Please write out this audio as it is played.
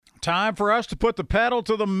Time for us to put the pedal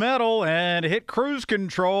to the metal and hit cruise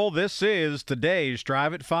control. This is today's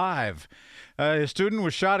Drive at 5. A student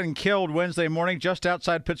was shot and killed Wednesday morning just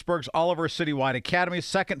outside Pittsburgh's Oliver Citywide Academy.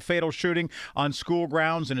 Second fatal shooting on school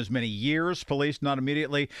grounds in as many years. Police not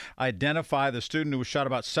immediately identify the student who was shot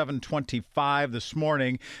about 7:25 this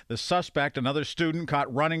morning. The suspect, another student,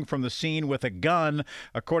 caught running from the scene with a gun,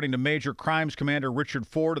 according to Major Crimes Commander Richard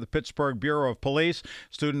Ford of the Pittsburgh Bureau of Police.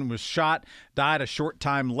 Student was shot, died a short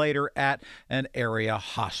time later at an area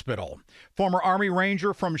hospital. Former Army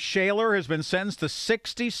Ranger from Shaler has been sentenced to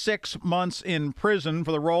 66 months in prison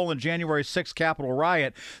for the role in January 6th Capitol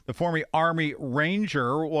riot. The former Army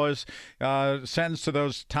Ranger was sentenced to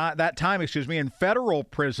that time in federal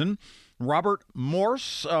prison. Robert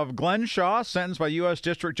Morse of Glenshaw, sentenced by U.S.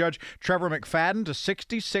 District Judge Trevor McFadden to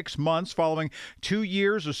 66 months following 2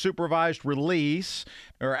 years of supervised release,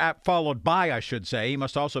 followed by, I should say. He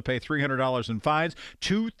must also pay $300 in fines,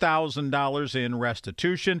 $2,000 in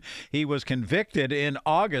restitution. He was convicted in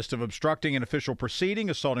August of obstructing an official proceeding,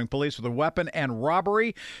 assaulting police with a weapon, and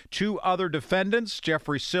robbery. Two other defendants,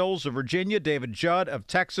 Jeffrey Sills of Virginia, David Judd of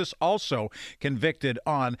Texas, also convicted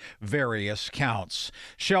on various counts.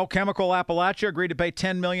 Shell Chemical Appalachia agreed to pay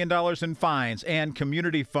 $10 million in fines and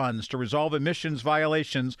community funds to resolve emissions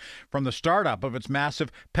violations from the startup of its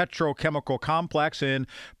massive petrochemical complex in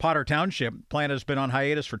Potter Township. The plant has been on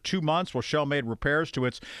hiatus for 2 months while Shell made repairs to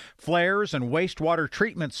its flares and wastewater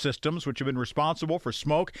treatment systems, which have been responsible for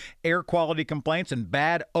smoke, air quality complaints, and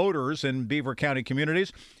bad odors in Beaver County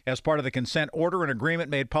communities. As part of the consent order and agreement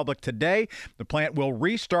made public today, the plant will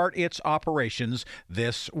restart its operations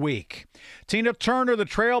this week. Tina Turner, the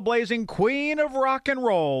trailblazing queen of rock and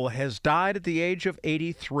roll, has died at the age of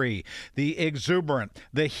 83. The exuberant,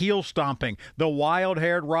 the heel-stomping, the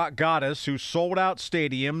wild-haired rock goddess who sold out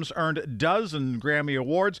stadiums, earned dozens of Grammy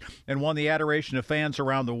Awards, and won the adoration of fans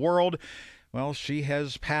around the world. Well, she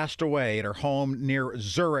has passed away at her home near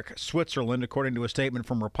Zurich, Switzerland, according to a statement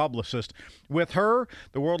from her publicist. With her,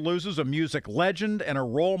 the world loses a music legend and a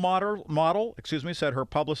role model, said her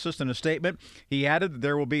publicist in a statement. He added that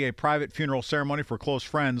there will be a private funeral ceremony for close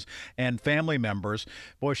friends and family members.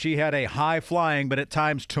 Boy, she had a high-flying but at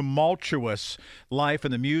times tumultuous life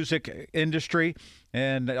in the music industry,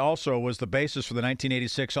 and it also was the basis for the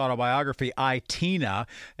 1986 autobiography, I, Tina,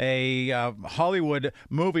 a Hollywood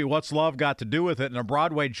movie, What's Love Got to Do with It, and a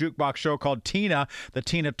Broadway jukebox show called Tina, the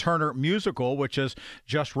Tina Turner musical, which has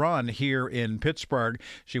just run here in Pittsburgh.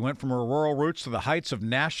 She went from her rural roots to the heights of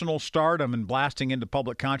national stardom and blasting into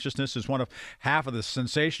public consciousness as one of half of the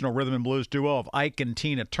sensational rhythm and blues duo of Ike and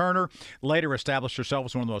Tina Turner. Later established herself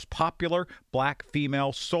as one of the most popular black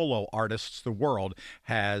female solo artists the world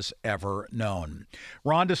has ever known.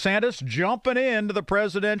 Ron DeSantis jumping into the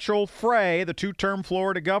presidential fray. The two-term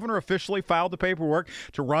Florida governor officially filed the paperwork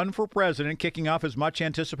to run for president, kicking off his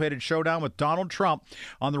much-anticipated showdown with Donald Trump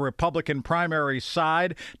on the Republican primary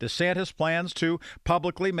side. DeSantis plans to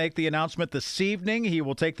publicly make the announcement this evening. He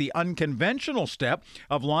will take the unconventional step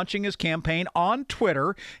of launching his campaign on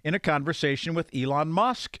Twitter in a conversation with Elon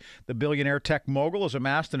Musk. The billionaire tech mogul has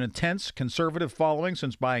amassed an intense conservative following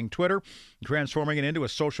since buying Twitter, transforming it into a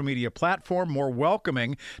social media platform more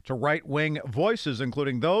welcoming to right-wing voices,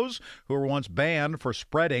 including those who were once banned for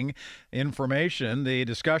spreading information. The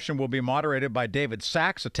discussion will be moderated by David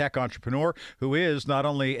Sachs, a tech entrepreneur who is not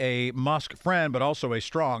only a Musk friend, but also a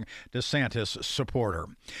strong DeSantis supporter.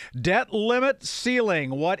 Debt limit ceiling.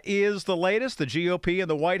 What is the latest? The GOP and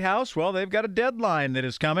the White House, well, they've got a deadline that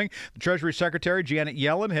is coming. The Treasury Secretary, Janet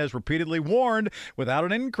Yellen, has repeatedly warned without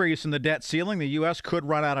an increase in the debt ceiling, the U.S. could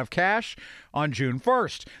run out of cash on June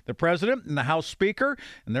 1st. The president and the House Speaker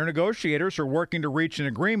and their negotiators are working to reach an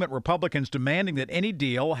agreement, Republicans demanding that any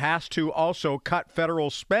deal has to also cut federal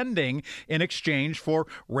spending in exchange for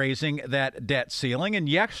raising that debt ceiling. And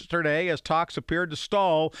yesterday, as talks appeared to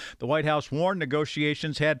stall, the White House warned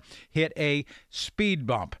negotiations had hit a speed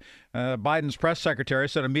bump. Biden's press secretary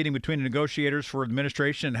said a meeting between the negotiators for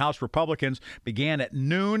administration and House Republicans began at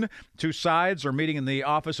noon. Two sides are meeting in the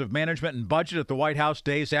Office of Management and Budget at the White House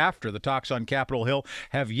days after. The talks on Capitol Hill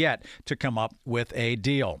have yet to come up with a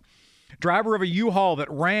deal. Driver of a U-Haul that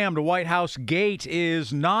rammed a White House gate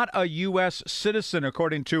is not a U.S. citizen,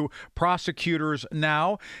 according to prosecutors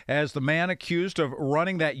now, as the man accused of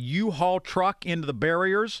running that U-Haul truck into the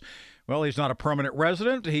barriers Well, he's not a permanent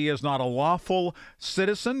resident. He is not a lawful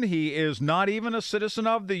citizen. He is not even a citizen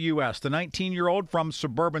of the U.S. The 19-year-old from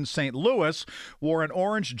suburban St. Louis wore an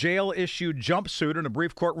orange jail-issued jumpsuit in a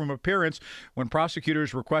brief courtroom appearance when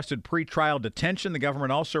prosecutors requested pretrial detention. The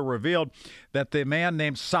government also revealed that the man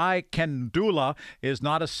named Sai Kendula is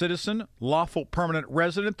not a citizen, lawful permanent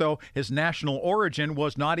resident, though his national origin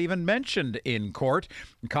was not even mentioned in court.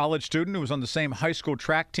 A college student who was on the same high school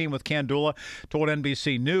track team with Kendula told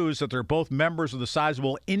NBC News that they're both members of the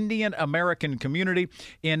sizable Indian American community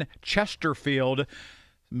in Chesterfield,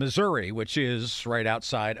 Missouri, which is right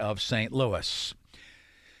outside of St. Louis.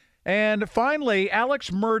 And finally,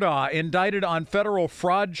 Alex Murdaugh indicted on federal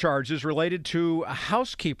fraud charges related to a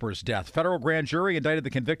housekeeper's death. Federal grand jury indicted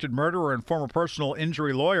the convicted murderer and former personal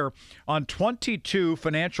injury lawyer on 22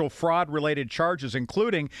 financial fraud-related charges,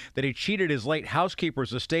 including that he cheated his late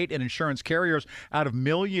housekeeper's estate and insurance carriers out of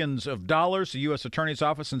millions of dollars. The U.S. Attorney's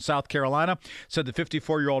Office in South Carolina said the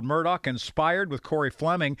 54-year-old Murdaugh conspired with Corey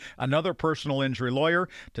Fleming, another personal injury lawyer,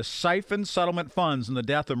 to siphon settlement funds in the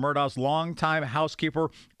death of Murdaugh's longtime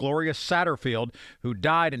housekeeper, Gloria Satterfield, who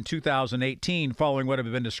died in 2018 following what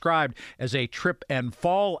had been described as a trip and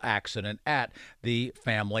fall accident at the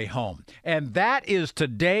family home. And that is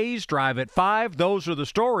today's Drive at 5. Those are the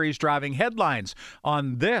stories driving headlines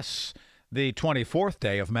on this, the 24th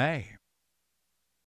day of May.